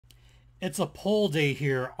It's a poll day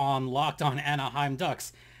here on Locked On Anaheim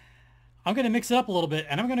Ducks. I'm going to mix it up a little bit,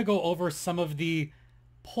 and I'm going to go over some of the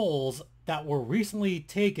polls that were recently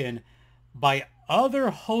taken by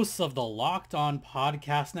other hosts of the Locked On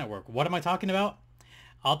Podcast Network. What am I talking about?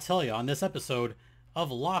 I'll tell you on this episode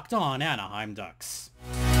of Locked On Anaheim Ducks.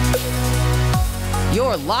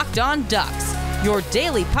 You're Locked On Ducks, your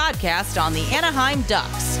daily podcast on the Anaheim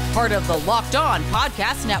Ducks, part of the Locked On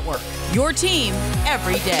Podcast Network, your team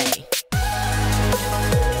every day.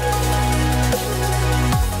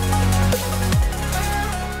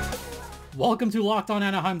 Welcome to Locked On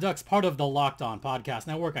Anaheim Ducks, part of the Locked On Podcast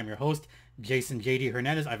Network. I'm your host, Jason J.D.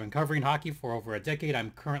 Hernandez. I've been covering hockey for over a decade. I'm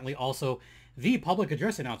currently also the public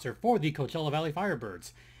address announcer for the Coachella Valley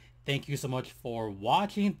Firebirds. Thank you so much for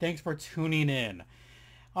watching. Thanks for tuning in.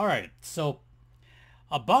 All right, so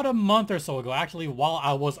about a month or so ago, actually, while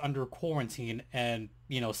I was under quarantine and,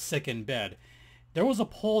 sick in bed, there was a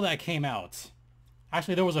poll that came out.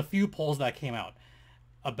 Actually, there was a few polls that came out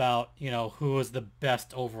about, who is the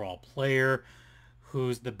best overall player,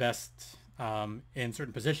 who's the best in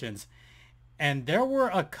certain positions. And there were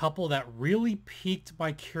a couple that really piqued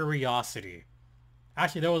my curiosity.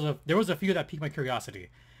 Actually, there was a few that piqued my curiosity.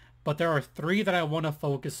 But there are three that I want to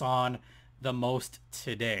focus on the most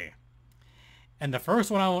today. And the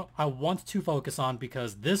first one I want to focus on,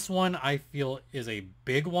 because this one I feel is a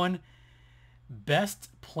big one. Best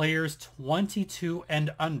players 22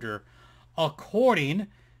 and under, according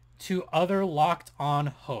to other Locked On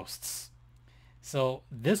hosts. So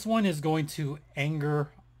this one is going to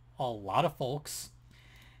anger a lot of folks.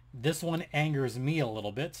 This one angers me a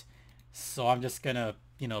little bit. So I'm just going to,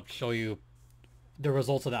 show you the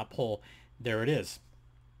results of that poll. There it is.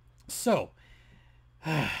 So,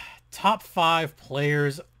 top 5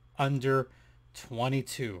 players under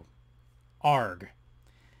 22. ARG.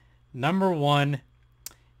 Number 1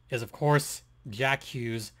 is, of course, Jack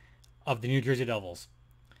Hughes of the New Jersey Devils.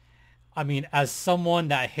 I mean, as someone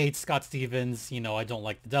that hates Scott Stevens, I don't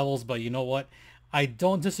like the Devils, but you know what? I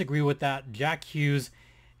don't disagree with that. Jack Hughes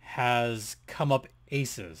has come up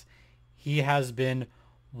aces. He has been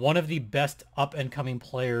one of the best up-and-coming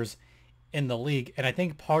players in the league, and I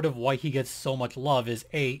think part of why he gets so much love is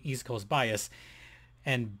A, East Coast bias,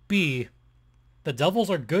 and B, the Devils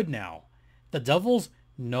are good now. The Devils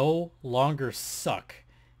no longer suck.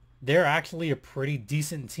 They're actually a pretty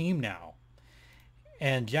decent team now.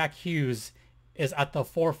 And Jack Hughes is at the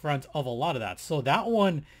forefront of a lot of that. So that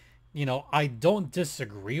one, I don't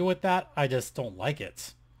disagree with that. I just don't like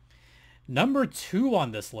it. Number 2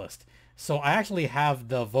 on this list. So I actually have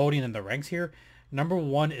the voting and the ranks here. Number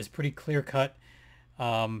 1 is pretty clear cut.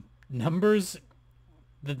 Numbers,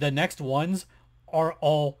 the next ones are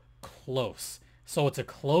all close. So it's a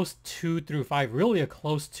close 2 through 5, really a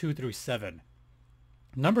close 2 through 7.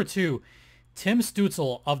 Number 2, Tim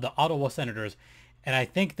Stützle of the Ottawa Senators. And I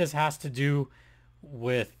think this has to do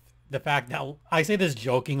with the fact that, I say this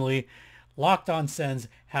jokingly, Locked On Sens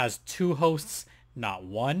has 2 hosts, not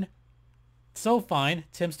 1. So fine,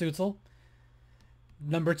 Tim Stützle.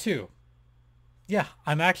 Number 2. Yeah,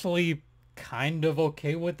 I'm actually kind of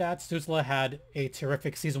okay with that. Stützle had a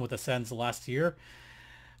terrific season with the Sens last year.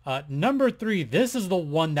 Number 3, this is the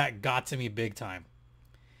one that got to me big time.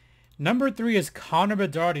 Number 3 is Connor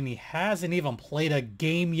Bedard, and he hasn't even played a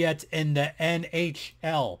game yet in the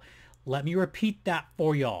NHL. Let me repeat that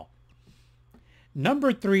for y'all.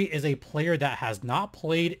 Number 3 is a player that has not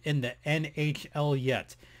played in the NHL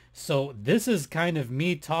yet. So this is kind of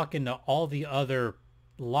me talking to all the other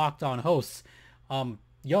Locked On hosts.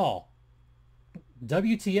 Y'all,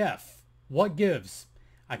 WTF? What gives?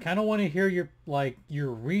 I kind of want to hear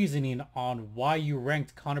your reasoning on why you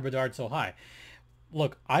ranked Connor Bedard so high.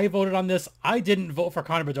 Look, I voted on this. I didn't vote for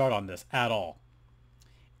Connor Bedard on this at all.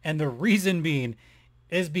 And the reason being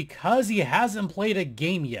is because he hasn't played a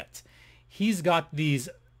game yet. He's got these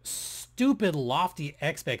stupid lofty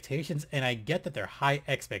expectations, and I get that they're high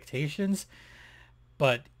expectations,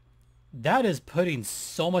 but that is putting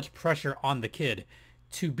so much pressure on the kid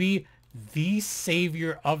to be the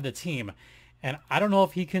savior of the team. And I don't know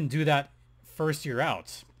if he can do that first year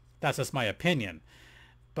out. That's just my opinion.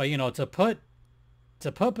 But,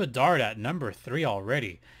 to put Bedard at number 3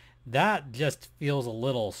 already, that just feels a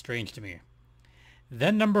little strange to me.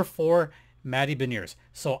 Then number 4, Matty Beniers.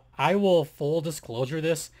 So I will full disclosure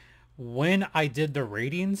this. When I did the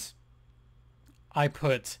ratings, I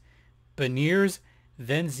put Beniers,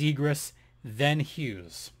 then Zegras, then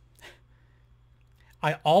Hughes.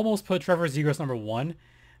 I almost put Trevor Zegras number 1,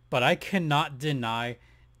 but I cannot deny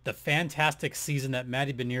the fantastic season that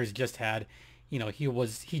Matty Beniers just had.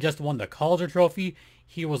 He just won the Calder Trophy.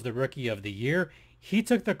 He was the Rookie of the Year. He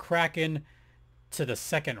took the Kraken to the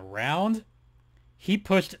second round. He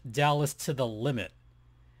pushed Dallas to the limit.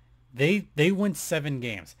 They went 7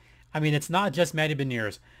 games. I mean, it's not just Matty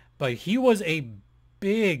Beniers, but he was a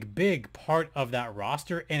big part of that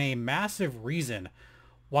roster and a massive reason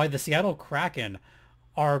why the Seattle Kraken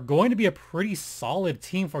are going to be a pretty solid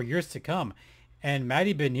team for years to come. And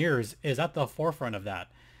Matty Beniers is at the forefront of that.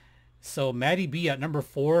 So Matty B at number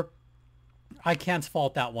 4, I can't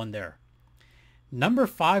fault that one there. Number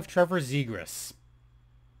 5, Trevor Zegras.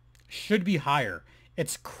 Should be higher.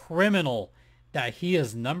 It's criminal that he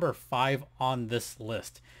is number 5 on this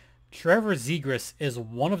list. Trevor Zegras is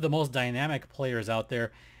one of the most dynamic players out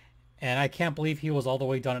there, and I can't believe he was all the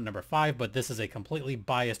way down at number 5, but this is a completely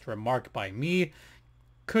biased remark by me.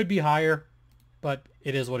 Could be higher, but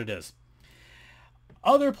it is what it is.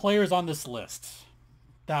 Other players on this list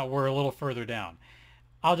that were a little further down.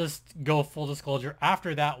 I'll just go full disclosure.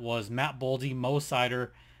 After that was Matt Boldy, Mo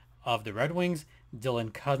Seider of the Red Wings,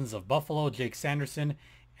 Dylan Cousins of Buffalo, Jake Sanderson,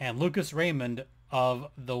 and Lucas Raymond of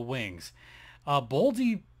the Wings.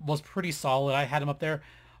 Boldy was pretty solid. I had him up there.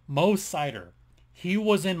 Mo Seider, he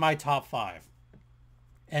was in my top 5.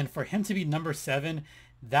 And for him to be number 7,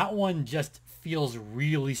 that one just feels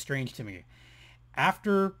really strange to me.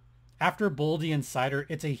 After Boldy and Seider,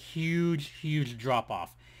 it's a huge drop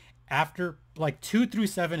off. After, like, 2 through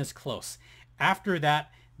 7 is close. After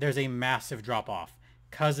that, there's a massive drop off.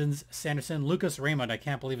 Cousins, Sanderson, Lucas Raymond, I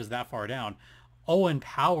can't believe is that far down. Owen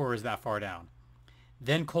Power is that far down.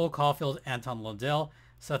 Then Cole Caulfield, Anton Lundell,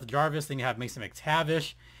 Seth Jarvis. Then you have Mason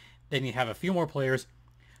McTavish. Then you have a few more players.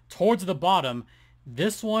 Towards the bottom,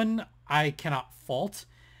 this one I cannot fault.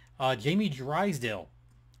 Jamie Drysdale.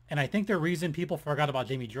 And I think the reason people forgot about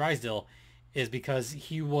Jamie Drysdale is because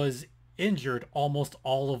he was injured almost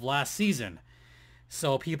all of last season.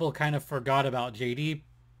 So people kind of forgot about JD.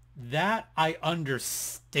 That I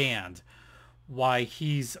understand why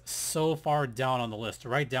he's so far down on the list,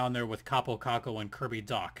 right down there with Capo Caco and Kirby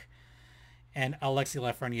Dach and Alexis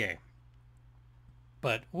Lafreniere.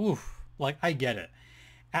 But oof, like, I get it.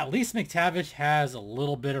 At least McTavish has a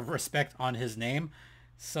little bit of respect on his name.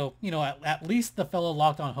 So, you know, at least the fellow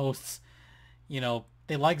Locked On hosts, you know,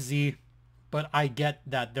 they like Z, but I get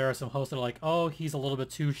that there are some hosts that are like, oh, he's a little bit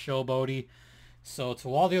too showboaty. So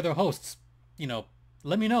to all the other hosts, you know,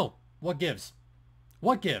 let me know what gives.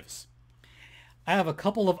 What gives? I have a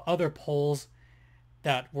couple of other polls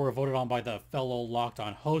that were voted on by the fellow Locked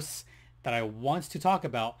On hosts that I want to talk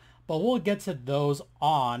about, but we'll get to those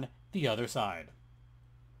on the other side.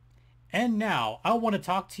 And now I want to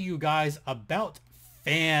talk to you guys about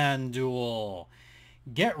FanDuel.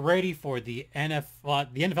 Get ready for the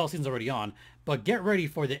NFL. The NFL season's already on, but get ready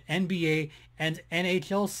for the NBA and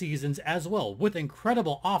NHL seasons as well, with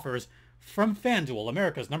incredible offers from FanDuel,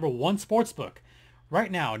 America's #1 sportsbook.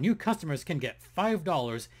 Right now, new customers can get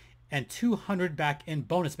 $5 and $200 back in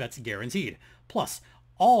bonus bets guaranteed. Plus,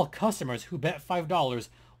 all customers who bet $5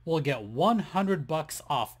 will get $100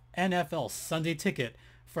 off NFL Sunday Ticket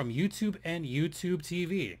from YouTube and YouTube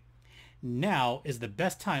TV. Now is the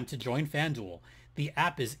best time to join FanDuel. The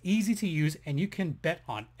app is easy to use and you can bet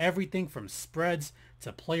on everything from spreads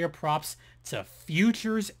to player props to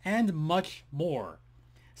futures and much more.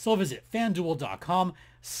 So visit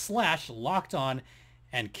FanDuel.com/lockedon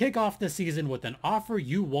and kick off the season with an offer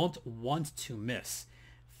you won't want to miss.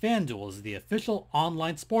 FanDuel is the official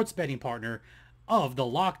online sports betting partner of the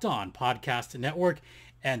Locked On Podcast Network.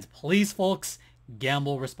 And please, folks,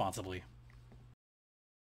 gamble responsibly.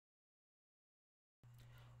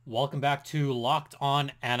 Welcome back to Locked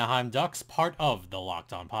On Anaheim Ducks, part of the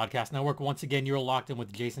Locked On Podcast Network. Once again, you're locked in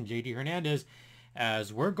with Jason JD Hernandez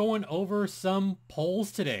as we're going over some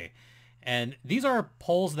polls today. And these are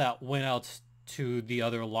polls that went out to the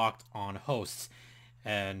other Locked On hosts.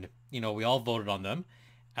 And, you know, we all voted on them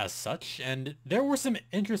as such. And there were some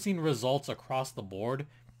interesting results across the board.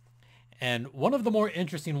 And one of the more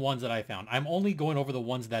interesting ones that I found, I'm only going over the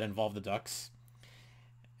ones that involve the Ducks.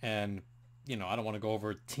 And, you know, I don't want to go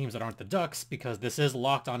over teams that aren't the Ducks because this is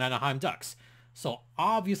Locked On Anaheim Ducks. So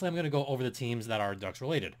obviously I'm going to go over the teams that are Ducks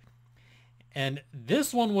related. And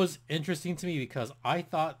this one was interesting to me because I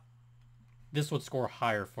thought this would score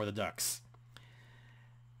higher for the Ducks.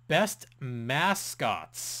 Best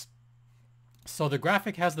mascots. So the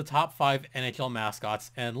graphic has the top 5 NHL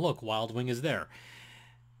mascots, and look, Wild Wing is there.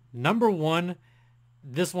 #1,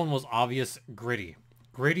 this one was obvious, Gritty.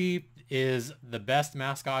 Gritty is the best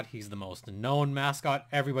mascot. He's the most known mascot.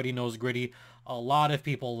 Everybody knows Gritty. A lot of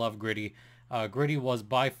people love Gritty. Gritty was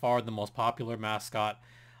by far the most popular mascot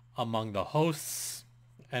among the hosts,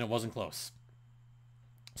 and it wasn't close.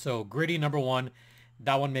 So Gritty #1.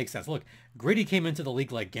 that one makes sense. Look, Gritty came into the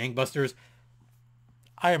league like gangbusters.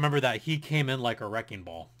 I remember that he came in like a wrecking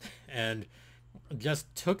ball and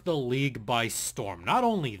just took the league by storm. Not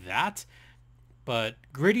only that, but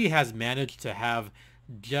Gritty has managed to have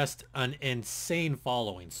just an insane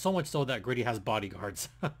following. So much so that Gritty has bodyguards.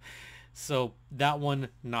 So that one,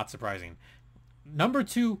 not surprising. Number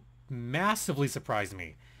 2 massively surprised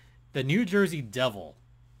me. The New Jersey Devil.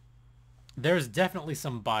 There's definitely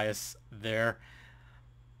some bias there,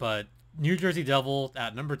 but New Jersey Devil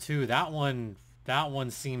at number 2, that one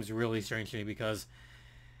seems really strange to me because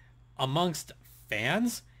amongst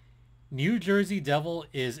fans, New Jersey Devil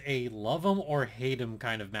is a love him or hate him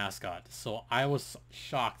kind of mascot. So I was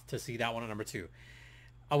shocked to see that one at number 2.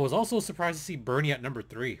 I was also surprised to see Bernie at number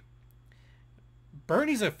 3.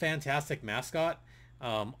 Bernie's a fantastic mascot.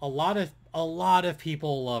 A lot of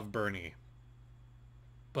people love Bernie.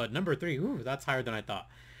 But number 3, ooh, that's higher than I thought.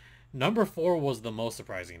 Number 4 was the most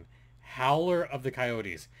surprising. Howler of the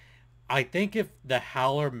Coyotes. I think if the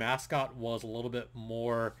Howler mascot was a little bit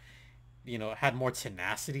more, had more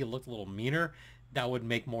tenacity, looked a little meaner, that would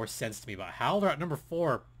make more sense to me. But Howler at number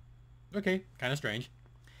 4, okay, kind of strange.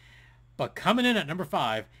 But coming in at number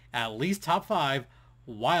 5, at least top 5,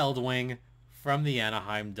 Wild Wing from the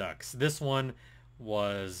Anaheim Ducks. This one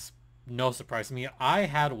was no surprise to me. I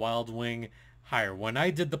had Wild Wing higher. When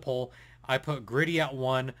I did the poll, I put Gritty at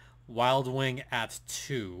 1, Wild Wing at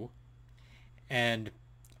 2, and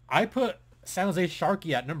I put San Jose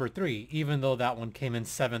Sharky at number 3, even though that one came in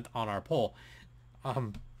 7th on our poll.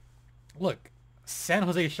 Look, San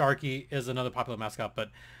Jose Sharky is another popular mascot,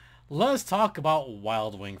 but let's talk about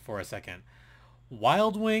Wild Wing for a second.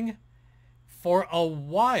 Wild Wing, for a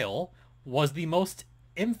while, was the most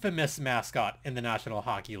infamous mascot in the National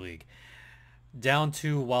Hockey League. Down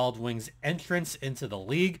to Wild Wing's entrance into the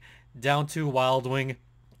league, down to Wild Wing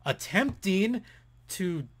attempting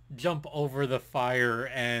to jump over the fire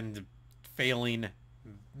and failing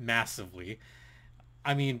massively.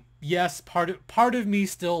 I mean, yes, part of me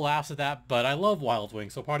still laughs at that, but I love Wild Wing,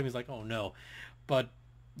 so part of me is like, oh no. But,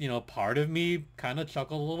 part of me kind of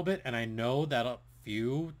chuckled a little bit, and I know that a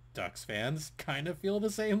few Ducks fans kind of feel the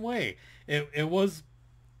same way. It was,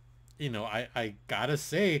 I gotta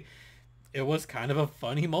say, it was kind of a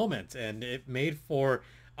funny moment, and it made for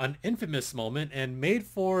an infamous moment and made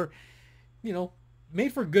for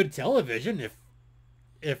good television,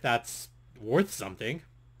 if that's worth something,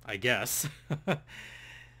 I guess.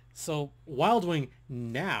 So Wild Wing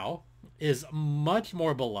now is much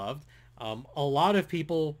more beloved. A lot of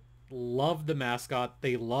people love the mascot.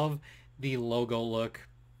 They love the logo look.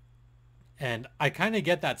 And I kind of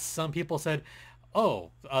get that some people said,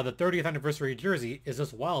 oh, the 30th anniversary jersey is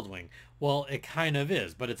just Wild Wing. Well, it kind of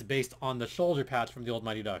is, but it's based on the shoulder patch from the old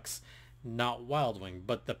Mighty Ducks, not Wild Wing.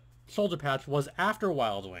 But the shoulder patch was after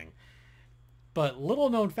Wild Wing. But little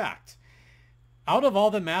known fact, out of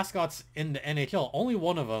all the mascots in the NHL, only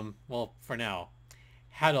one of them, well, for now,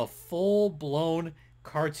 had a full-blown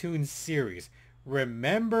cartoon series.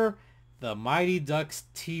 Remember the Mighty Ducks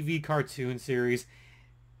TV cartoon series?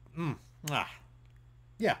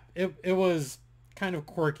 Yeah, it was kind of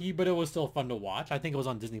quirky, but it was still fun to watch. I think it was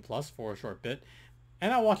on Disney Plus for a short bit,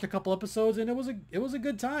 and I watched a couple episodes, and it was a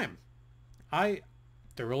good time. I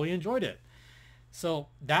thoroughly enjoyed it. So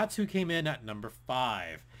that's who came in at number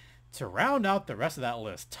 5. To round out the rest of that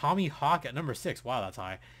list, Tommy Hawk at number 6. Wow, that's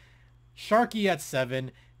high. Sharky at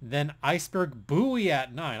 7. Then Iceberg Buoy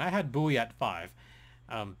at 9. I had Buoy at 5.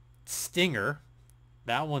 Stinger.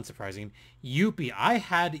 That one's surprising. Youppi. I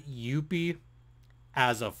had Youppi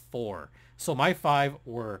as a 4. So my 5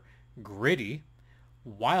 were Gritty,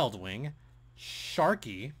 Wild Wing,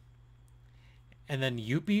 Sharky, and then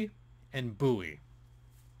Youppi and Buoy.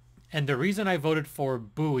 And the reason I voted for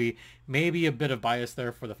Buoy, maybe a bit of bias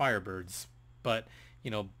there for the Firebirds, but,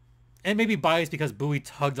 and maybe bias because Buoy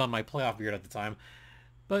tugged on my playoff beard at the time.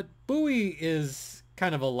 But Buoy is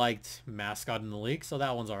kind of a liked mascot in the league, so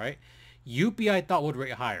that one's all right. Youppi I thought would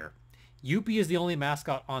rate higher. Youppi is the only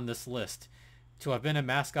mascot on this list to have been a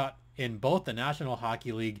mascot in both the National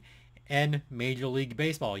Hockey League and Major League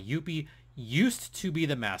Baseball. Youppi used to be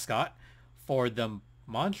the mascot for the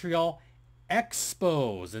Montreal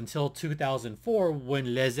Expos until 2004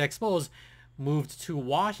 when Les Expos moved to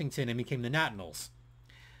Washington and became the Nationals.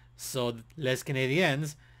 So Les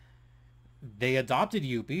Canadiens, they adopted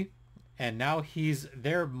Youppi, and now he's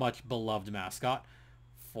their much beloved mascot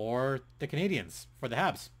for the Canadiens, for the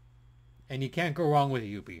Habs. And you can't go wrong with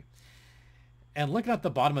Youppi. And looking at the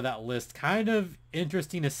bottom of that list, kind of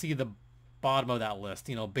interesting to see the bottom of that list.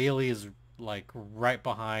 Bailey is like right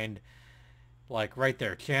behind, like right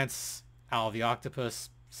there. Chance, Al the Octopus,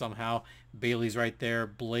 somehow. Bailey's right there.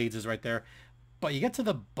 Blades is right there. But you get to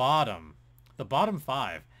the bottom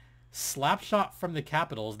 5. Slapshot from the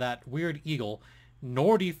Capitals, that weird eagle.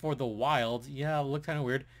 Nordy for the Wild. Yeah, looked kind of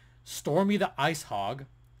weird. Stormy the Ice Hog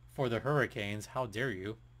for the Hurricanes. How dare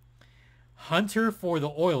you. Hunter for the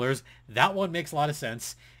Oilers. That one makes a lot of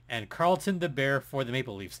sense. And Carlton the Bear for the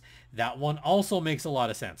Maple Leafs. That one also makes a lot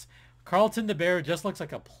of sense. Carlton the Bear just looks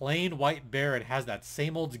like a plain white bear. It has that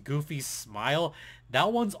same old goofy smile.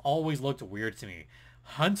 That one's always looked weird to me.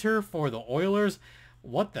 Hunter for the Oilers.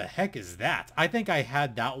 What the heck is that? I think I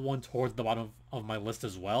had that one towards the bottom of my list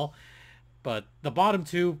as well. But the bottom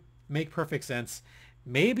two make perfect sense.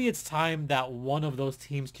 Maybe it's time that one of those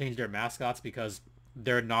teams change their mascots, because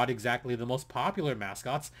they're not exactly the most popular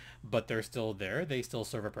mascots, but they're still there. They still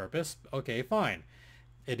serve a purpose. Okay, fine.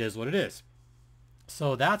 It is what it is.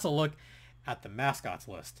 So that's a look at the mascots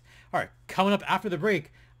list. All right, coming up after the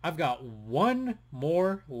break, I've got one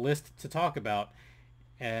more list to talk about.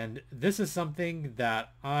 And this is something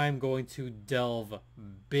that I'm going to delve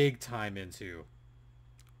big time into.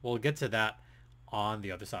 We'll get to that on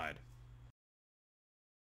the other side.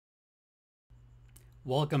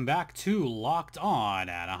 Welcome back to Locked On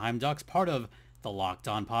Anaheim Ducks, part of the Locked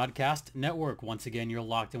On Podcast Network. Once again, you're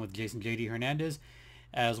locked in with Jason JD Hernandez,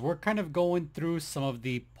 as we're kind of going through some of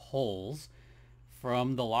the polls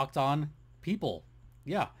from the Locked On people.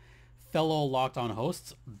 Yeah, fellow Locked On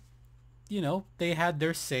hosts. You know, they had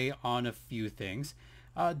their say on a few things.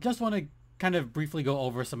 Just want to kind of briefly go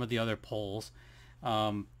over some of the other polls.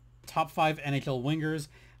 Top 5 NHL wingers,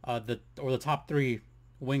 the top 3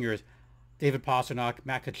 wingers, David Pastrnak,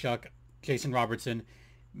 Matt Tkachuk, Jason Robertson,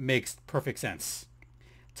 makes perfect sense.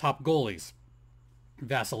 Top goalies,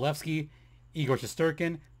 Vasilevsky, Igor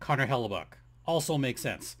Shesterkin, Connor Hellebuyck, also makes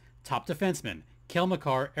sense. Top defensemen, Cale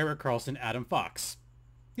Makar, Erik Karlsson, Adam Fox.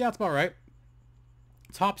 Yeah, that's about right.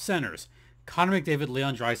 Top centers, Connor McDavid,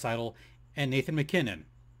 Leon Draisaitl, and Nathan McKinnon.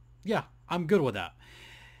 Yeah, I'm good with that.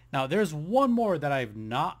 Now, there's one more that I've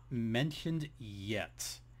not mentioned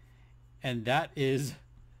yet, and that is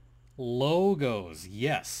logos.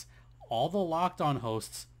 Yes, all the Locked On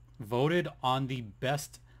hosts voted on the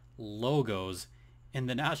best logos in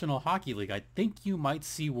the National Hockey League. I think you might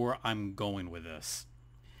see where I'm going with this.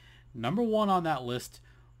 Number 1 on that list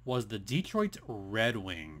was the Detroit Red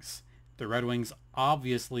Wings. The Red Wings,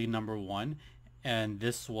 obviously number 1, and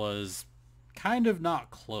this was kind of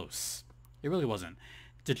not close. It really wasn't.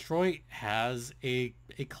 Detroit has a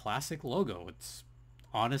classic logo. It's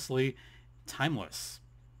honestly timeless.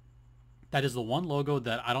 That is the one logo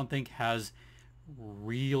that I don't think has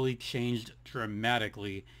really changed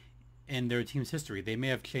dramatically in their team's history. They may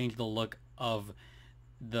have changed the look of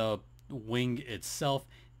the wing itself.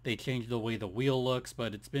 They changed the way the wheel looks,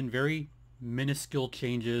 but it's been very minuscule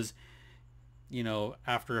changes, you know,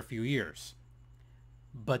 after a few years.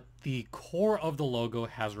 But the core of the logo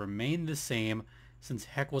has remained the same since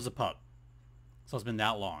heck was a pup. So it's been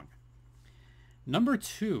that long. Number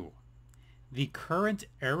 2, the current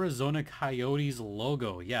Arizona Coyotes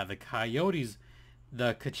logo. Yeah, the Coyotes,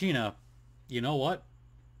 the Kachina, you know what?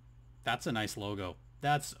 That's a nice logo.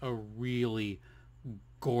 That's a really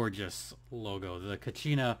gorgeous logo. The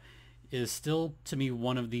Kachina is still, to me,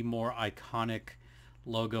 one of the more iconic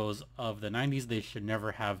logos of the 90s. They should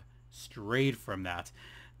never have strayed from that.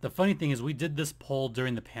 The funny thing is, we did this poll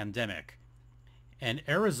during the pandemic, and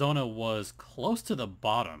Arizona was close to the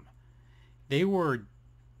bottom. They were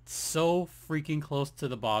so freaking close to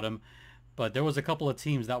the bottom, but there was a couple of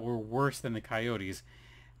teams that were worse than the Coyotes.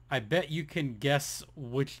 I bet you can guess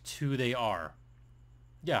which 2 they are.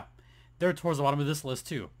 Yeah, they're towards the bottom of this list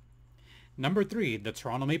too. Number 3, the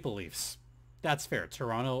Toronto Maple Leafs. That's fair.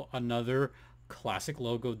 Toronto, another classic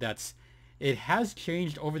logo. It has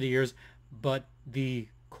changed over the years, but the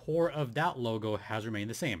core of that logo has remained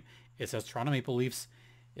the same. It says Toronto Maple Leafs.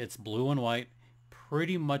 It's blue and white,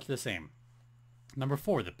 pretty much the same. Number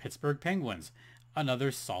 4, the Pittsburgh Penguins.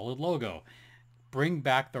 Another solid logo. Bring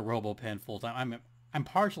back the RoboPen full time. I'm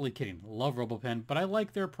partially kidding. Love RoboPen, but I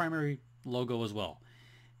like their primary logo as well.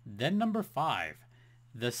 Then number 5,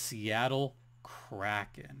 the Seattle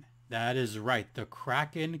Kraken. That is right. The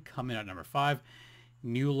Kraken coming at number 5.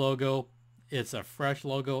 New logo. It's a fresh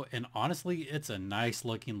logo, and honestly, it's a nice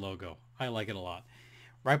looking logo. I like it a lot.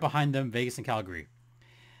 Right behind them, Vegas and Calgary.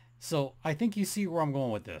 So I think you see where I'm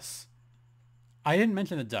going with this. I didn't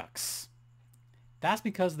mention the Ducks. That's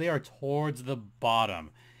because they are towards the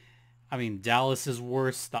bottom. I mean, Dallas is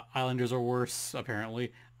worse. The Islanders are worse,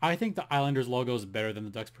 apparently. I think the Islanders logo is better than the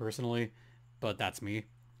Ducks personally, but that's me.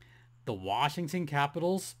 The Washington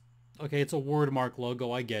Capitals, okay, it's a word mark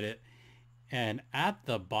logo. I get it. And at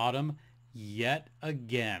the bottom, yet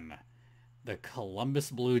again, the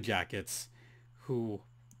Columbus Blue Jackets, who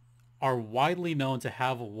are widely known to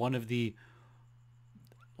have one of the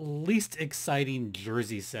least exciting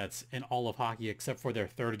jersey sets in all of hockey, except for their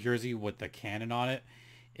third jersey with the cannon on it.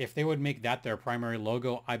 If they would make that their primary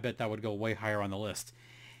logo, I bet that would go way higher on the list.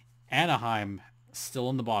 Anaheim, still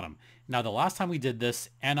in the bottom. Now, the last time we did this,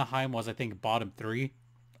 Anaheim was, I think, bottom 3,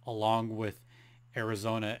 along with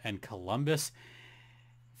Arizona and Columbus.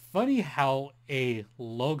 Funny how a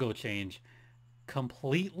logo change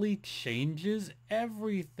completely changes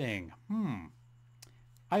everything.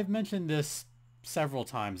 I've mentioned this several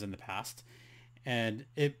times in the past, and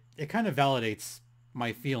it kind of validates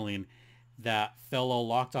my feeling that fellow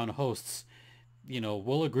Locked On hosts,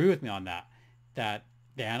 will agree with me on that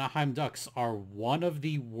the Anaheim Ducks are one of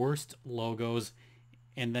the worst logos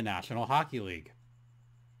in the National Hockey League.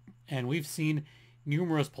 And we've seen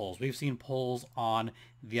numerous polls. We've seen polls on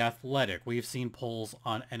The Athletic. We've seen polls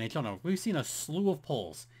on NHL Network. We've seen a slew of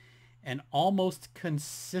polls. And almost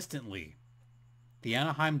consistently, the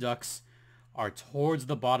Anaheim Ducks are towards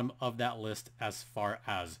the bottom of that list as far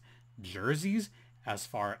as jerseys, as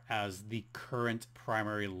far as the current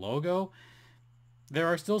primary logo. There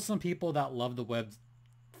are still some people that love the webbed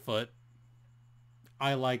foot.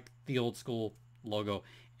 I like the old school logo.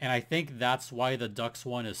 And I think that's why the Ducks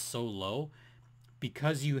one is so low,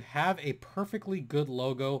 because you have a perfectly good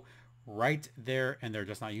logo right there and they're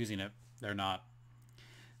just not using it. They're not.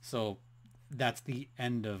 So that's the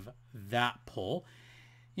end of that poll.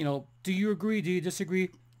 Do you agree? Do you disagree?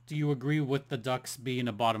 Do you agree with the Ducks being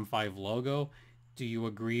a bottom 5 logo? Do you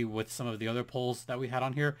agree with some of the other polls that we had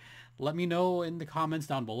on here? Let me know in the comments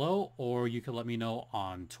down below, or you can let me know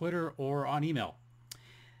on Twitter or on email.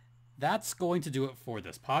 That's going to do it for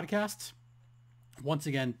this podcast. Once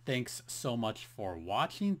again, thanks so much for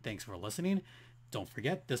watching. Thanks for listening. Don't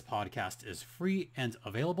forget, this podcast is free and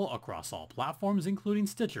available across all platforms, including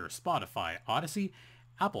Stitcher, Spotify, Odyssey,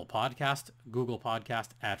 Apple Podcast, Google Podcast,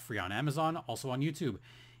 ad-free on Amazon, also on YouTube.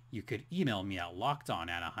 You could email me at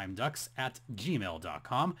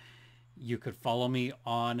lockedonanaheimducks@gmail.com. You could follow me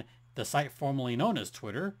on the site formerly known as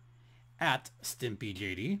Twitter at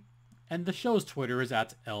StimpyJD. And the show's Twitter is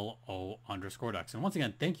at LO_Ducks. And once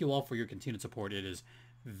again, thank you all for your continued support. It is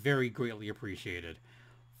very greatly appreciated.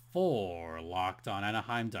 For Locked On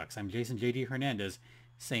Anaheim Ducks, I'm Jason JD Hernandez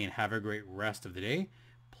saying have a great rest of the day.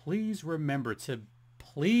 Please remember to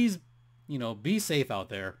be safe out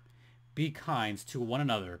there. Be kind to one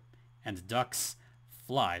another. And Ducks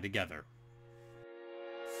fly together.